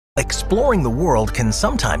Exploring the world can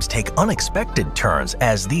sometimes take unexpected turns,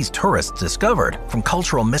 as these tourists discovered. From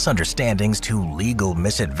cultural misunderstandings to legal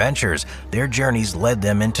misadventures, their journeys led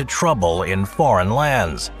them into trouble in foreign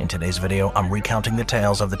lands. In today's video, I'm recounting the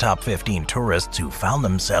tales of the top 15 tourists who found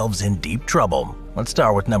themselves in deep trouble. Let's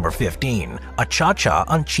start with number 15, a cha-cha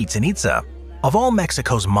on Chichen Itza. Of all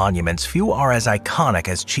Mexico's monuments, few are as iconic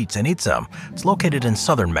as Chichen Itza. It's located in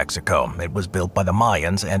southern Mexico. It was built by the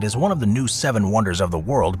Mayans and is one of the new 7 wonders of the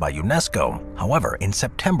world by UNESCO. However, in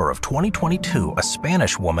September of 2022, a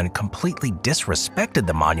Spanish woman completely disrespected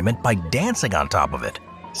the monument by dancing on top of it.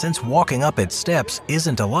 Since walking up its steps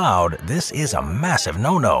isn't allowed, this is a massive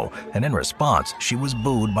no-no, and in response, she was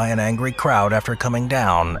booed by an angry crowd after coming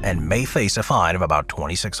down and may face a fine of about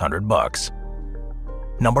 $2,600.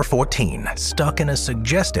 Number 14, stuck in a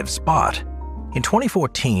suggestive spot. In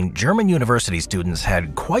 2014, German university students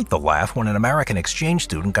had quite the laugh when an American exchange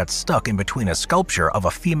student got stuck in between a sculpture of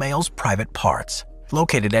a female's private parts.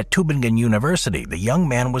 Located at Tübingen University, the young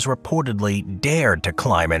man was reportedly dared to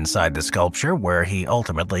climb inside the sculpture, where he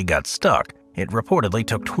ultimately got stuck. It reportedly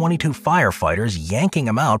took 22 firefighters yanking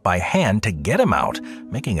him out by hand to get him out,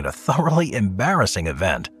 making it a thoroughly embarrassing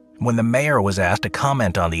event. When the mayor was asked to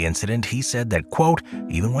comment on the incident, he said that, quote,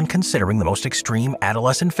 "Even when considering the most extreme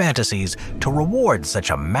adolescent fantasies, to reward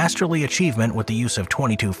such a masterly achievement with the use of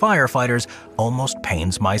 22 firefighters almost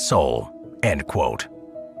pains my soul," end quote.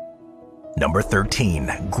 Number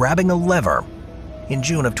 13, grabbing a lever. In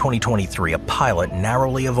June of 2023, a pilot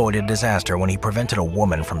narrowly avoided disaster when he prevented a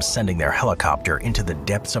woman from sending their helicopter into the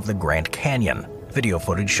depths of the Grand Canyon. Video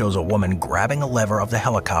footage shows a woman grabbing a lever of the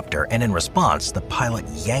helicopter, and in response, the pilot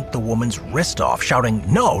yanked the woman's wrist off, shouting,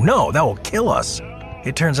 "No, no, that will kill us."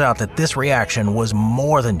 It turns out that this reaction was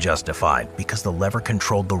more than justified because the lever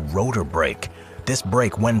controlled the rotor brake. This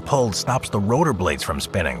brake, when pulled, stops the rotor blades from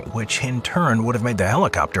spinning, which in turn would have made the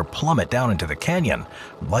helicopter plummet down into the canyon,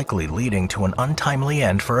 likely leading to an untimely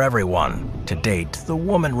end for everyone. To date, the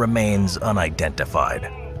woman remains unidentified.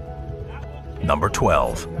 Number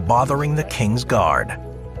 12, bothering the King's Guard.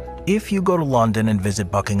 If you go to London and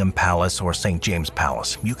visit Buckingham Palace or St. James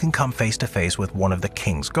Palace, you can come face to face with one of the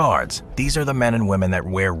King's Guards. These are the men and women that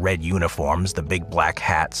wear red uniforms, the big black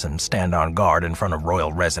hats, and stand on guard in front of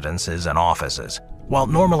royal residences and offices. While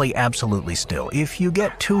normally absolutely still, if you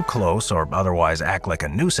get too close or otherwise act like a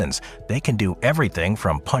nuisance, they can do everything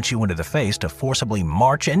from punch you into the face to forcibly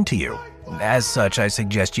march into you. As such, I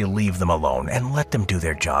suggest you leave them alone and let them do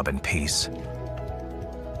their job in peace.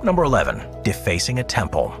 Number 11, defacing a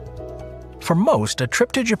temple. For most, a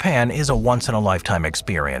trip to Japan is a once-in-a-lifetime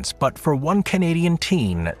experience, but for one Canadian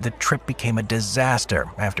teen, the trip became a disaster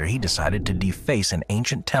after he decided to deface an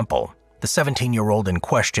ancient temple. The 17-year-old in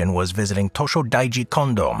question was visiting Tosho Daiji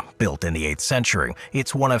Kondo, built in the 8th century.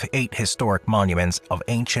 It's one of 8 historic monuments of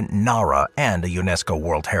ancient Nara and a UNESCO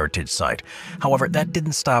World Heritage Site. However, that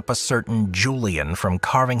didn't stop a certain Julian from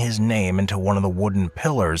carving his name into one of the wooden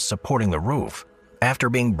pillars supporting the roof.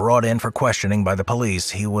 After being brought in for questioning by the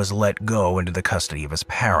police, he was let go into the custody of his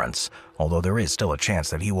parents, although there is still a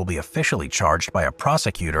chance that he will be officially charged by a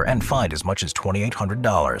prosecutor and fined as much as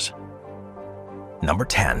 $2,800. Number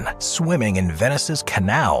 10, swimming in Venice's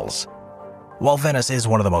canals. While Venice is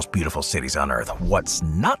one of the most beautiful cities on Earth, what's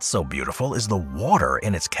not so beautiful is the water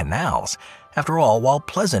in its canals. After all, while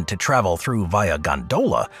pleasant to travel through via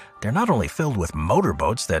gondola, they're not only filled with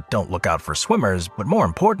motorboats that don't look out for swimmers, but more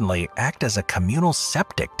importantly, act as a communal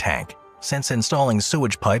septic tank. Since installing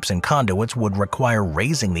sewage pipes and conduits would require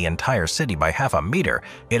raising the entire city by half a meter,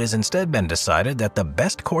 it has instead been decided that the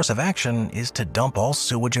best course of action is to dump all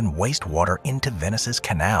sewage and wastewater into Venice's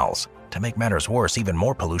canals. To make matters worse, even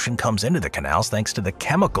more pollution comes into the canals thanks to the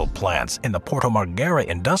chemical plants in the Porto Marghera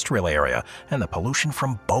industrial area and the pollution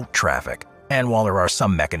from boat traffic. And while there are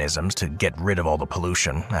some mechanisms to get rid of all the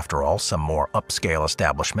pollution, after all, some more upscale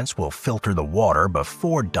establishments will filter the water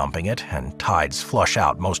before dumping it, and tides flush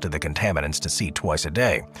out most of the contaminants to sea twice a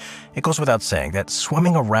day. It goes without saying that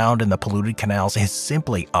swimming around in the polluted canals is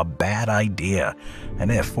simply a bad idea.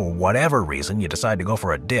 And if, for whatever reason, you decide to go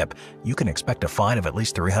for a dip, you can expect a fine of at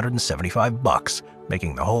least $375,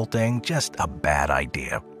 making the whole thing just a bad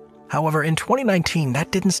idea. However, in 2019,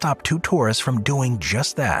 that didn't stop 2 tourists from doing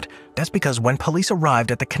just that. That's because when police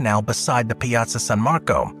arrived at the canal beside the Piazza San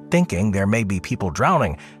Marco, thinking there may be people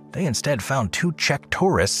drowning, they instead found 2 Czech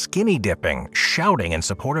tourists skinny dipping, shouting in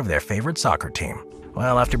support of their favorite soccer team.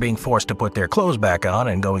 Well, after being forced to put their clothes back on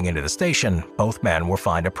and going into the station, both men were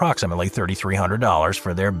fined approximately $3,300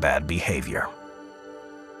 for their bad behavior.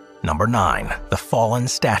 Number 9, the fallen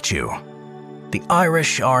statue. The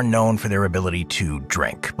Irish are known for their ability to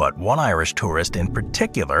drink, but one Irish tourist in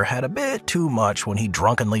particular had a bit too much when he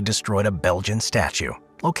drunkenly destroyed a Belgian statue.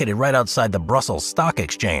 Located right outside the Brussels Stock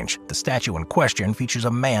Exchange, the statue in question features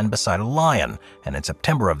a man beside a lion, and in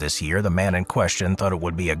September of this year, the man in question thought it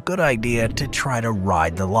would be a good idea to try to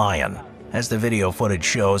ride the lion. As the video footage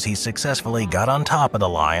shows, he successfully got on top of the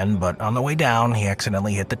lion, but on the way down, he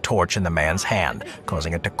accidentally hit the torch in the man's hand,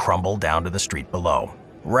 causing it to crumble down to the street below.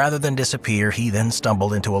 Rather than disappear, he then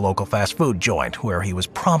stumbled into a local fast food joint where he was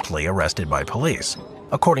promptly arrested by police.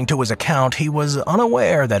 According to his account, he was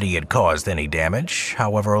unaware that he had caused any damage.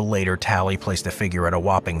 However, a later tally placed the figure at a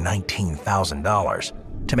whopping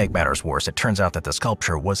 $19,000. To make matters worse, it turns out that the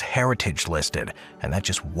sculpture was heritage listed, and that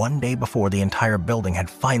just one day before the entire building had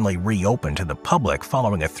finally reopened to the public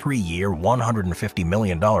following a 3-year, $150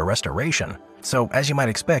 million restoration. So, as you might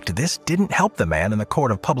expect, this didn't help the man in the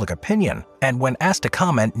court of public opinion. And when asked to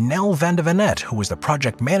comment, Nel van de Venet, who was the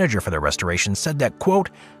project manager for the restoration, said that,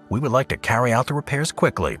 quote, "We would like to carry out the repairs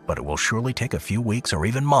quickly, but it will surely take a few weeks or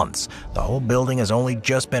even months. The whole building has only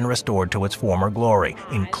just been restored to its former glory,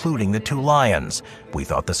 including the 2 lions. We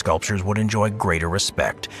thought the sculptures would enjoy greater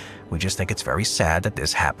respect. We just think it's very sad that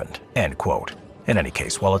this happened," end quote. In any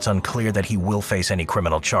case, while it's unclear that he will face any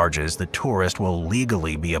criminal charges, the tourist will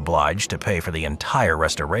legally be obliged to pay for the entire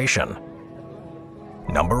restoration.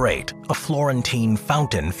 Number 8. A Florentine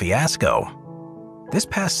fountain fiasco. This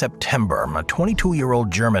past September, a 22-year-old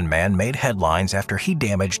German man made headlines after he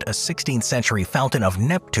damaged a 16th century fountain of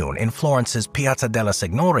Neptune in Florence's Piazza della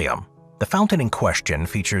Signoria. The fountain in question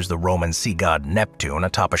features the Roman sea god Neptune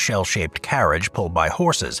atop a shell-shaped carriage pulled by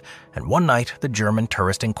horses, and one night the German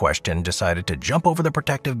tourist in question decided to jump over the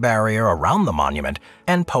protective barrier around the monument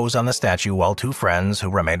and pose on the statue while 2 friends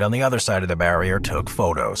who remained on the other side of the barrier took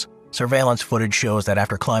photos. Surveillance footage shows that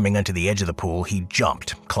after climbing onto the edge of the pool, he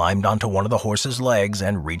jumped, climbed onto one of the horse's legs,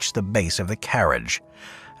 and reached the base of the carriage.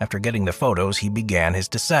 After getting the photos, he began his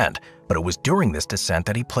descent, but it was during this descent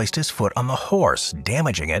that he placed his foot on the horse,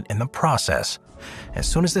 damaging it in the process. As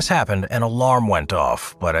soon as this happened, an alarm went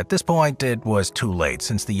off, but at this point it was too late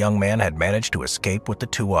since the young man had managed to escape with the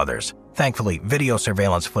 2 others. Thankfully, video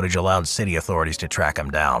surveillance footage allowed city authorities to track him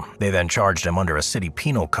down. They then charged him under a city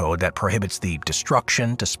penal code that prohibits the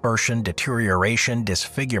destruction, dispersion, deterioration,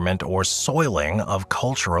 disfigurement, or soiling of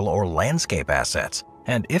cultural or landscape assets.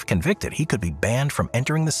 And if convicted, he could be banned from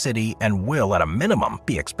entering the city and will, at a minimum,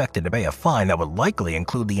 be expected to pay a fine that would likely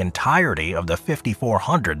include the entirety of the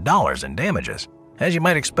 $5,400 in damages. As you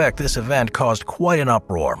might expect, this event caused quite an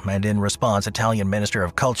uproar, and in response, Italian Minister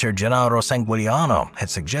of Culture Gennaro Sanguiliano had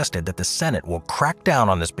suggested that the Senate will crack down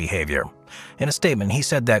on this behavior. In a statement, he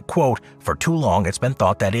said that, quote, "For too long it's been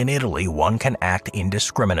thought that in Italy one can act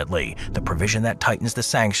indiscriminately. The provision that tightens the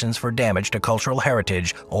sanctions for damage to cultural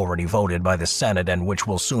heritage, already voted by the Senate and which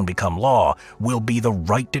will soon become law, will be the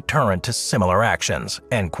right deterrent to similar actions,"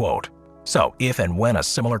 end quote. So, if and when a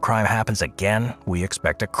similar crime happens again, we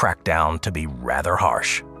expect a crackdown to be rather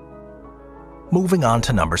harsh. Moving on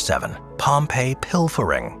to number 7. Pompeii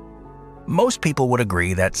pilfering. Most people would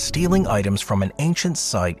agree that stealing items from an ancient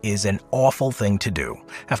site is an awful thing to do.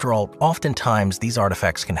 After all, oftentimes these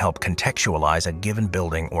artifacts can help contextualize a given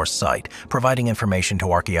building or site, providing information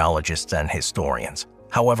to archaeologists and historians.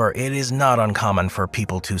 However, it is not uncommon for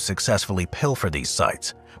people to successfully pilfer these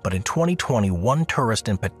sites. But in 2020, one tourist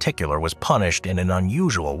in particular was punished in an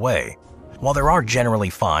unusual way. While there are generally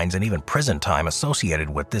fines and even prison time associated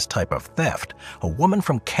with this type of theft, a woman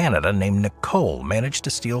from Canada named Nicole managed to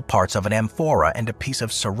steal parts of an amphora and a piece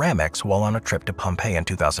of ceramics while on a trip to Pompeii in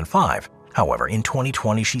 2005. However, in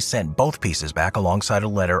 2020, she sent both pieces back alongside a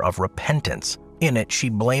letter of repentance. In it, she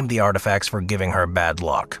blamed the artifacts for giving her bad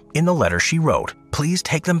luck. In the letter, she wrote, "Please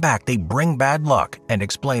take them back, they bring bad luck," and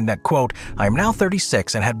explained that, quote, "I am now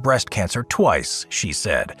 36 and had breast cancer twice," she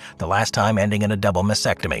said, "the last time ending in a double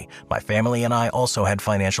mastectomy. My family and I also had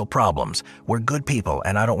financial problems. We're good people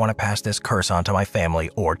and I don't want to pass this curse on to my family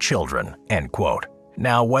or children," end quote.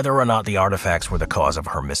 Now, whether or not the artifacts were the cause of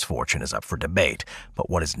her misfortune is up for debate, but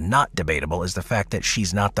what is not debatable is the fact that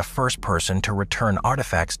she's not the first person to return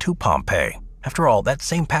artifacts to Pompeii. After all, that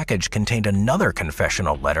same package contained another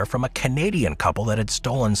confessional letter from a Canadian couple that had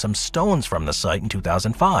stolen some stones from the site in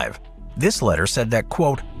 2005. This letter said that,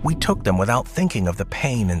 quote, "We took them without thinking of the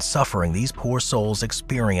pain and suffering these poor souls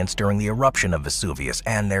experienced during the eruption of Vesuvius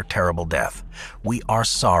and their terrible death. We are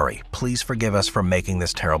sorry. Please forgive us for making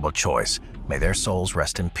this terrible choice. May their souls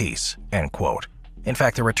rest in peace," end quote. In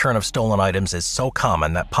fact, the return of stolen items is so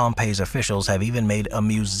common that Pompeii's officials have even made a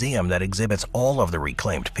museum that exhibits all of the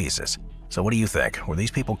reclaimed pieces. So what do you think? Were these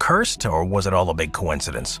people cursed, or was it all a big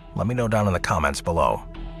coincidence? Let me know down in the comments below.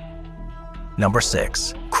 Number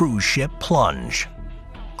 6. Cruise ship plunge.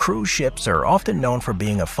 Cruise ships are often known for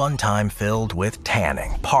being a fun time filled with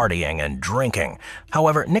tanning, partying, and drinking.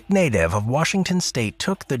 However, Nick Nadev of Washington State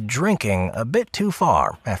took the drinking a bit too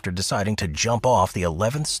far after deciding to jump off the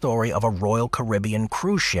 11th story of a Royal Caribbean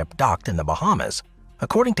cruise ship docked in the Bahamas.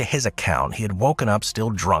 According to his account, he had woken up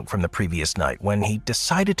still drunk from the previous night when he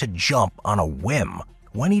decided to jump on a whim.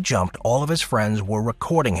 When he jumped, all of his friends were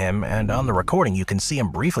recording him, and on the recording you can see him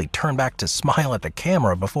briefly turn back to smile at the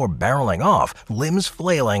camera before barreling off, limbs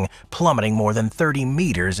flailing, plummeting more than 30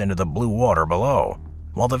 meters into the blue water below.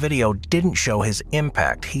 While the video didn't show his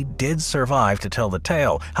impact, he did survive to tell the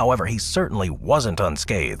tale. However, he certainly wasn't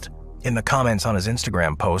unscathed. In the comments on his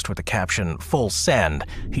Instagram post with the caption, "Full send,"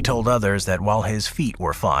 he told others that while his feet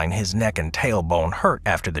were fine, his neck and tailbone hurt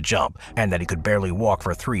after the jump, and that he could barely walk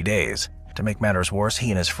for 3 days. To make matters worse, he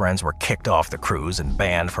and his friends were kicked off the cruise and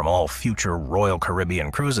banned from all future Royal Caribbean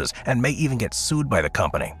cruises, and may even get sued by the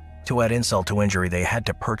company. To add insult to injury, they had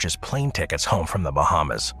to purchase plane tickets home from the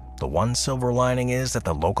Bahamas. The one silver lining is that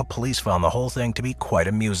the local police found the whole thing to be quite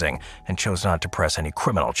amusing and chose not to press any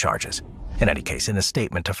criminal charges. In any case, in a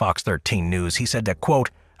statement to Fox 13 News, he said that, quote,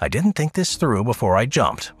 "I didn't think this through before I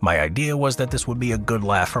jumped. My idea was that this would be a good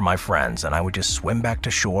laugh for my friends and I would just swim back to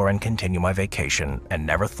shore and continue my vacation, and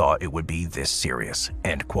never thought it would be this serious,"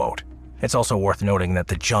 end quote. It's also worth noting that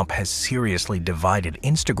the jump has seriously divided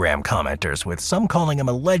Instagram commenters, with some calling him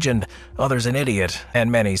a legend, others an idiot,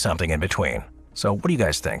 and many something in between. So what do you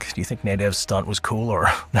guys think? Do you think Nadev's stunt was cool,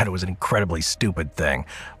 or that it was an incredibly stupid thing?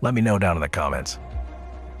 Let me know down in the comments.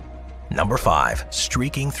 Number 5.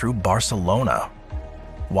 Streaking through Barcelona.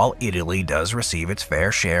 While Italy does receive its fair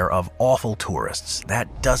share of awful tourists,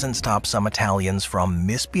 that doesn't stop some Italians from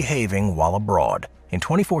misbehaving while abroad. In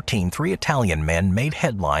 2014, 3 Italian men made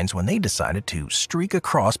headlines when they decided to streak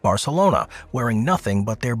across Barcelona, wearing nothing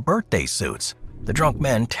but their birthday suits. The drunk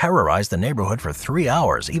men terrorized the neighborhood for 3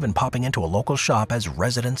 hours, even popping into a local shop as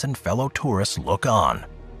residents and fellow tourists look on.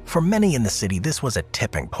 For many in the city, this was a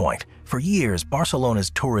tipping point. For years, Barcelona's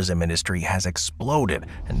tourism industry has exploded,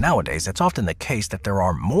 and nowadays it's often the case that there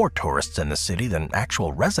are more tourists in the city than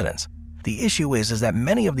actual residents. The issue is that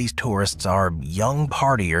many of these tourists are young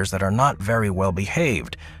partiers that are not very well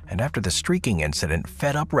behaved, and after the streaking incident,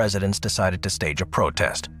 fed-up residents decided to stage a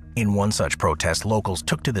protest. In one such protest, locals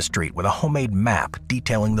took to the street with a homemade map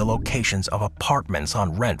detailing the locations of apartments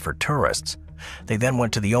on rent for tourists. They then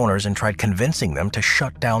went to the owners and tried convincing them to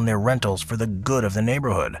shut down their rentals for the good of the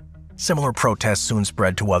neighborhood. Similar protests soon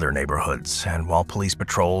spread to other neighborhoods, and while police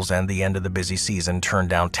patrols and the end of the busy season turned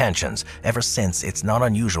down tensions, ever since it's not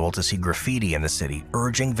unusual to see graffiti in the city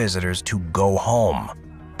urging visitors to go home.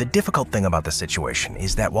 The difficult thing about the situation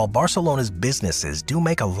is that while Barcelona's businesses do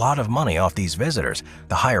make a lot of money off these visitors,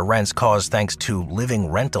 the higher rents caused thanks to living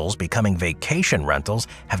rentals becoming vacation rentals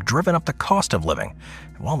have driven up the cost of living,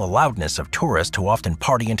 while the loudness of tourists who often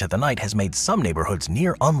party into the night has made some neighborhoods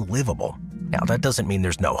near unlivable. Now, that doesn't mean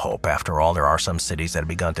there's no hope. After all, there are some cities that have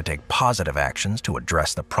begun to take positive actions to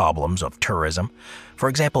address the problems of tourism. For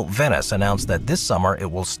example, Venice announced that this summer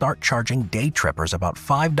it will start charging day trippers about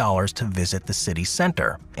 $5 to visit the city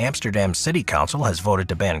center. Amsterdam City Council has voted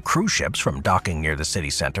to ban cruise ships from docking near the city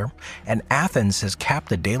center, and Athens has capped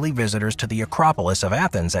the daily visitors to the Acropolis of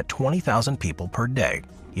Athens at 20,000 people per day.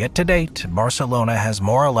 Yet to date, Barcelona has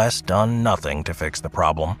more or less done nothing to fix the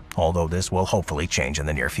problem, although this will hopefully change in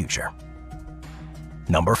the near future.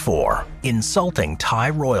 Number 4. Insulting Thai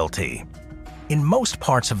royalty. In most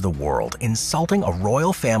parts of the world, insulting a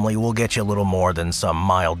royal family will get you a little more than some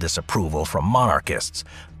mild disapproval from monarchists.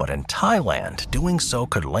 But in Thailand, doing so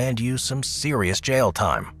could land you some serious jail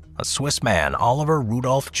time. A Swiss man, Oliver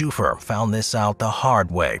Rudolf Jufer, found this out the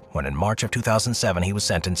hard way when in March of 2007 he was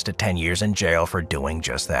sentenced to 10 years in jail for doing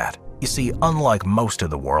just that. You see, unlike most of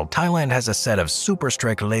the world, Thailand has a set of super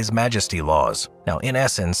strict lèse-majesté laws. Now, in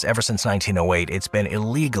essence, ever since 1908, it's been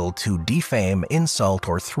illegal to defame, insult,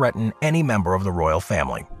 or threaten any member of the royal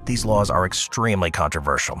family. These laws are extremely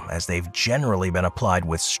controversial, as they've generally been applied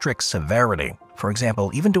with strict severity. For example,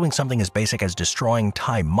 even doing something as basic as destroying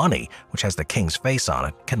Thai money, which has the king's face on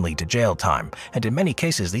it, can lead to jail time, and in many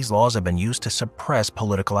cases these laws have been used to suppress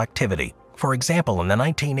political activity. For example, in the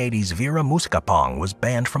 1980s, Vera Muscapong was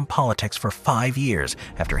banned from politics for 5 years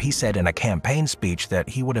after he said in a campaign speech that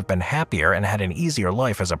he would have been happier and had an easier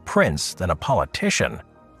life as a prince than a politician.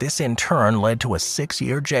 This in turn led to a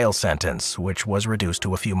 6-year jail sentence, which was reduced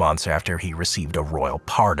to a few months after he received a royal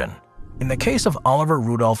pardon. In the case of Oliver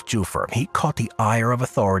Rudolf Jufer, he caught the ire of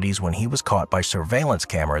authorities when he was caught by surveillance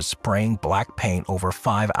cameras spraying black paint over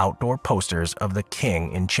 5 outdoor posters of the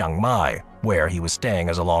king in Chiang Mai, where he was staying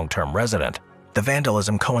as a long-term resident. The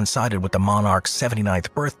vandalism coincided with the monarch's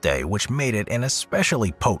 79th birthday, which made it an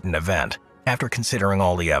especially potent event. After considering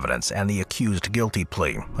all the evidence and the accused guilty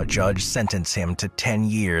plea, a judge sentenced him to 10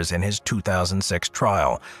 years in his 2006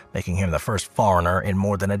 trial, making him the first foreigner in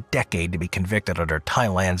more than a decade to be convicted under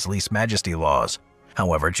Thailand's lèse-majesté laws.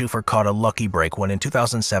 However, Jufer caught a lucky break when in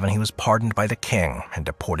 2007 he was pardoned by the king and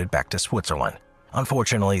deported back to Switzerland.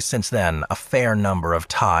 Unfortunately, since then, a fair number of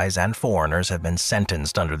Thais and foreigners have been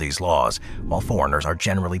sentenced under these laws. While foreigners are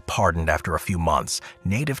generally pardoned after a few months,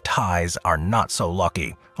 native Thais are not so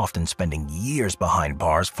lucky, often spending years behind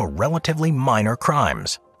bars for relatively minor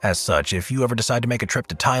crimes. As such, if you ever decide to make a trip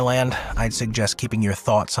to Thailand, I'd suggest keeping your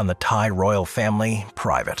thoughts on the Thai royal family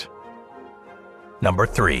private. Number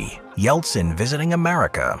 3. Yeltsin visiting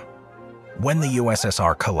America. When the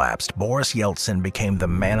USSR collapsed, Boris Yeltsin became the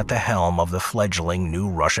man at the helm of the fledgling new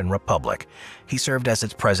Russian Republic. He served as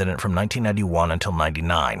its president from 1991 until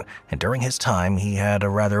 1999, and during his time he had a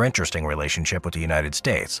rather interesting relationship with the United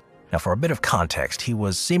States. Now, for a bit of context, he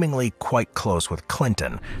was seemingly quite close with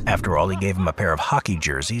Clinton. After all, he gave him a pair of hockey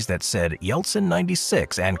jerseys that said Yeltsin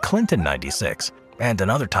 96 and Clinton 96. And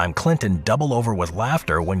another time, Clinton doubled over with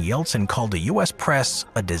laughter when Yeltsin called the U.S. press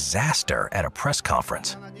a disaster at a press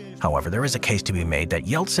conference. However, there is a case to be made that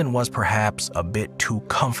Yeltsin was perhaps a bit too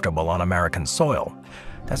comfortable on American soil.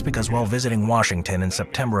 That's because while visiting Washington in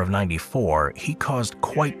September of '94, he caused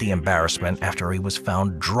quite the embarrassment after he was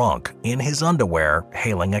found drunk in his underwear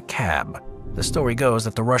hailing a cab. The story goes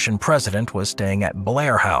that the Russian president was staying at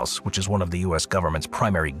Blair House, which is one of the U.S. government's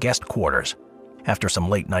primary guest quarters. After some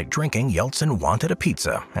late-night drinking, Yeltsin wanted a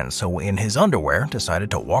pizza, and so in his underwear decided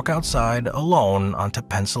to walk outside alone onto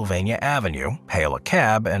Pennsylvania Avenue, hail a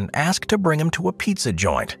cab, and ask to bring him to a pizza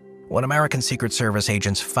joint. When American Secret Service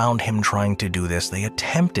agents found him trying to do this, they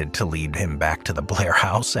attempted to lead him back to the Blair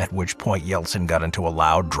House, at which point Yeltsin got into a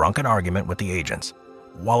loud, drunken argument with the agents.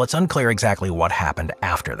 While it's unclear exactly what happened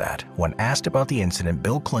after that, when asked about the incident,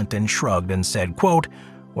 Bill Clinton shrugged and said, quote,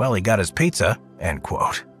 "Well, he got his pizza," end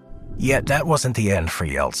quote. Yet that wasn't the end for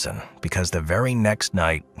Yeltsin, because the very next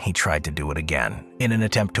night he tried to do it again. In an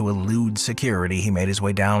attempt to elude security, he made his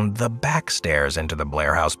way down the back stairs into the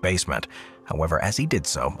Blair House basement. However, as he did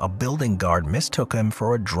so, a building guard mistook him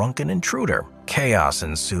for a drunken intruder. Chaos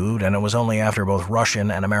ensued, and it was only after both Russian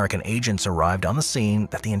and American agents arrived on the scene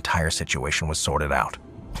that the entire situation was sorted out.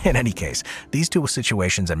 In any case, these two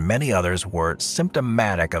situations and many others were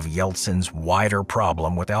symptomatic of Yeltsin's wider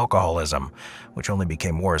problem with alcoholism, which only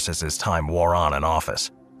became worse as his time wore on in office.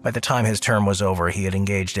 By the time his term was over, he had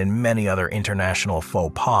engaged in many other international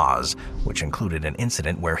faux pas, which included an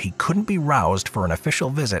incident where he couldn't be roused for an official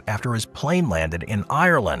visit after his plane landed in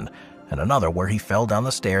Ireland, and another where he fell down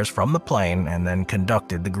the stairs from the plane and then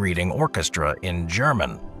conducted the greeting orchestra in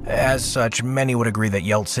German. As such, many would agree that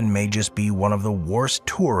Yeltsin may just be one of the worst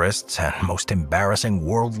tourists and most embarrassing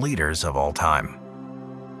world leaders of all time.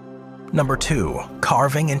 Number 2.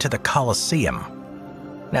 Carving into the Colosseum.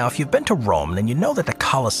 Now, if you've been to Rome, then you know that the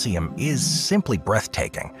Colosseum is simply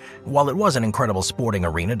breathtaking. While it was an incredible sporting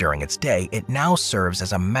arena during its day, it now serves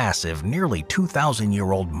as a massive, nearly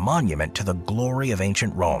 2,000-year-old monument to the glory of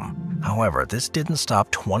ancient Rome. However, this didn't stop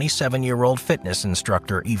 27-year-old fitness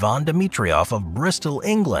instructor Ivan Dimitrov of Bristol,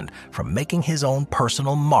 England, from making his own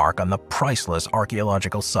personal mark on the priceless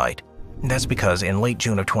archaeological site. That's because in late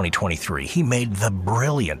June of 2023, he made the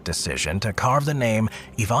brilliant decision to carve the name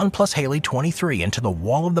Ivan plus Haley 23 into the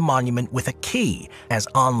wall of the monument with a key, as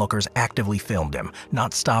onlookers actively filmed him,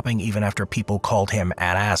 not stopping even after people called him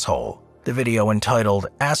an asshole. The video entitled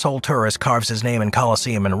 "Asshole Tourist Carves His Name in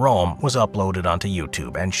Colosseum in Rome" was uploaded onto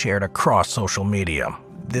YouTube and shared across social media.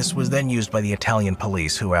 This was then used by the Italian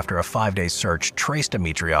police, who after a 5-day search traced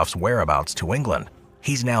Dimitriov's whereabouts to England.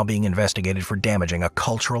 He's now being investigated for damaging a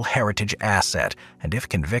cultural heritage asset, and if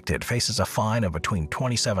convicted, faces a fine of between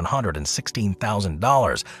 $2,700 and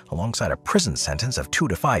 $16,000, alongside a prison sentence of 2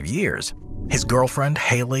 to 5 years. His girlfriend,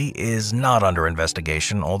 Haley, is not under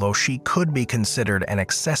investigation, although she could be considered an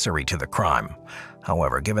accessory to the crime.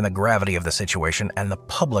 However, given the gravity of the situation and the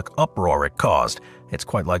public uproar it caused, it's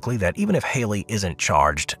quite likely that even if Haley isn't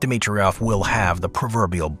charged, Dimitrov will have the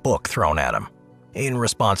proverbial book thrown at him. In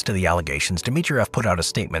response to the allegations, Dimitrov put out a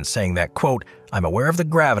statement saying that, quote, "I'm aware of the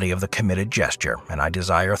gravity of the committed gesture, and I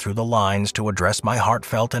desire through the lines to address my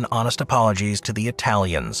heartfelt and honest apologies to the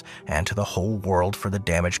Italians and to the whole world for the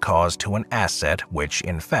damage caused to an asset which,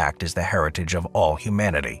 in fact, is the heritage of all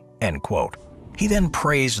humanity," end quote. He then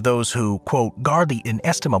praised those who, quote, "guard the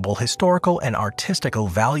inestimable historical and artistical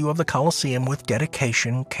value of the Colosseum with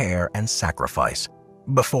dedication, care, and sacrifice."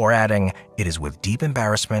 before adding, "It is with deep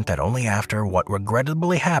embarrassment that only after what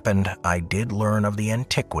regrettably happened, I did learn of the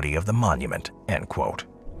antiquity of the monument," end quote.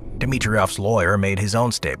 Dmitriev's lawyer made his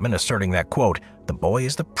own statement asserting that, quote, "The boy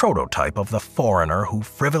is the prototype of the foreigner who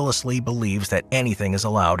frivolously believes that anything is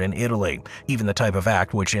allowed in Italy, even the type of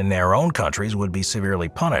act which in their own countries would be severely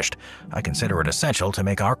punished. I consider it essential to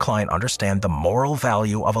make our client understand the moral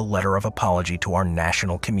value of a letter of apology to our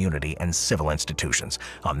national community and civil institutions.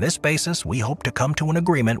 On this basis, we hope to come to an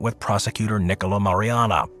agreement with prosecutor Nicola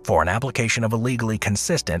Mariana for an application of a legally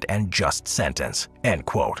consistent and just sentence," end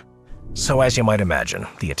quote. So as you might imagine,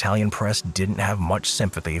 the Italian press didn't have much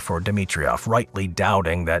sympathy for Dmitriev, rightly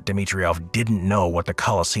doubting that Dmitriev didn't know what the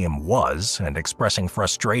Colosseum was and expressing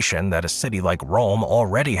frustration that a city like Rome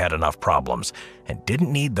already had enough problems and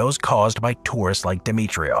didn't need those caused by tourists like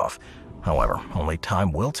Dmitriev. However, only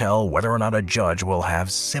time will tell whether or not a judge will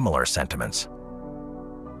have similar sentiments.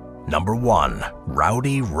 Number 1.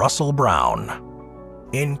 Rowdy Russell Brown.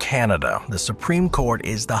 In Canada, the Supreme Court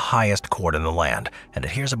is the highest court in the land, and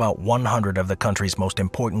it hears about 100 of the country's most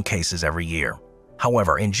important cases every year.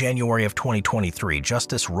 However, in January of 2023,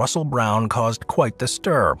 Justice Russell Brown caused quite the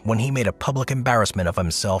stir when he made a public embarrassment of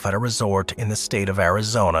himself at a resort in the state of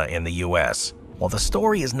Arizona in the U.S. While the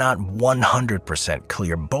story is not 100%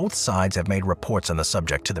 clear, both sides have made reports on the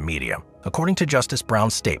subject to the media. According to Justice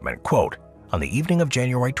Brown's statement, quote, "On the evening of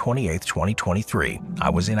January 28, 2023, I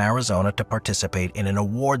was in Arizona to participate in an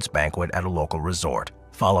awards banquet at a local resort.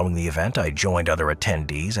 Following the event, I joined other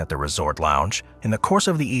attendees at the resort lounge. In the course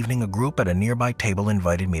of the evening, a group at a nearby table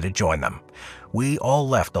invited me to join them. We all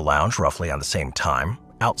left the lounge roughly on the same time.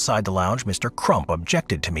 Outside the lounge, Mr. Crump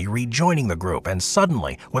objected to me rejoining the group and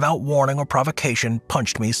suddenly, without warning or provocation,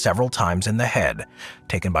 punched me several times in the head.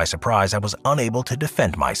 Taken by surprise, I was unable to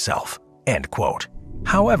defend myself," end quote.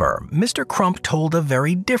 However, Mr. Crump told a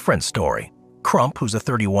very different story. Crump, who's a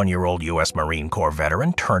 31-year-old U.S. Marine Corps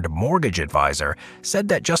veteran turned mortgage advisor, said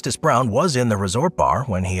that Justice Brown was in the resort bar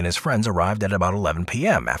when he and his friends arrived at about 11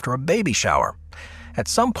 p.m. after a baby shower. At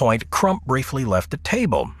some point, Crump briefly left the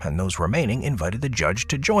table, and those remaining invited the judge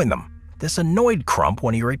to join them. This annoyed Crump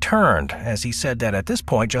when he returned, as he said that at this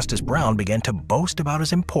point Justice Brown began to boast about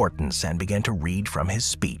his importance and began to read from his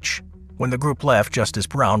speech. When the group left, Justice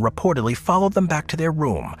Brown reportedly followed them back to their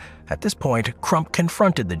room. At this point, Crump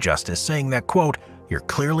confronted the justice, saying that, quote, "You're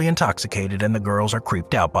clearly intoxicated and the girls are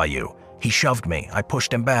creeped out by you. He shoved me, I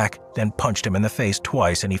pushed him back, then punched him in the face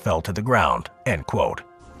twice and he fell to the ground," end quote.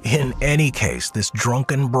 In any case, this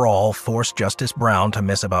drunken brawl forced Justice Brown to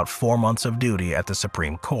miss about 4 months of duty at the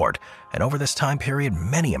Supreme Court, and over this time period,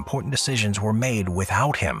 many important decisions were made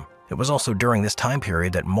without him. It was also during this time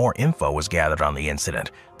period that more info was gathered on the incident.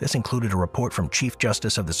 This included a report from Chief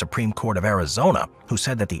Justice of the Supreme Court of Arizona, who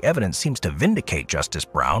said that the evidence seems to vindicate Justice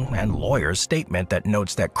Brown, and lawyers' statement that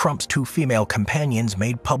notes that Crump's 2 female companions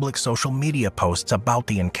made public social media posts about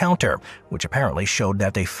the encounter, which apparently showed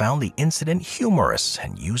that they found the incident humorous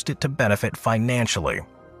and used it to benefit financially.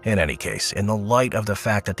 In any case, in the light of the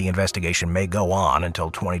fact that the investigation may go on until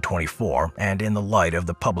 2024, and in the light of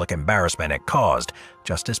the public embarrassment it caused,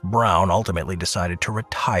 Justice Brown ultimately decided to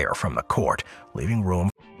retire from the court, leaving room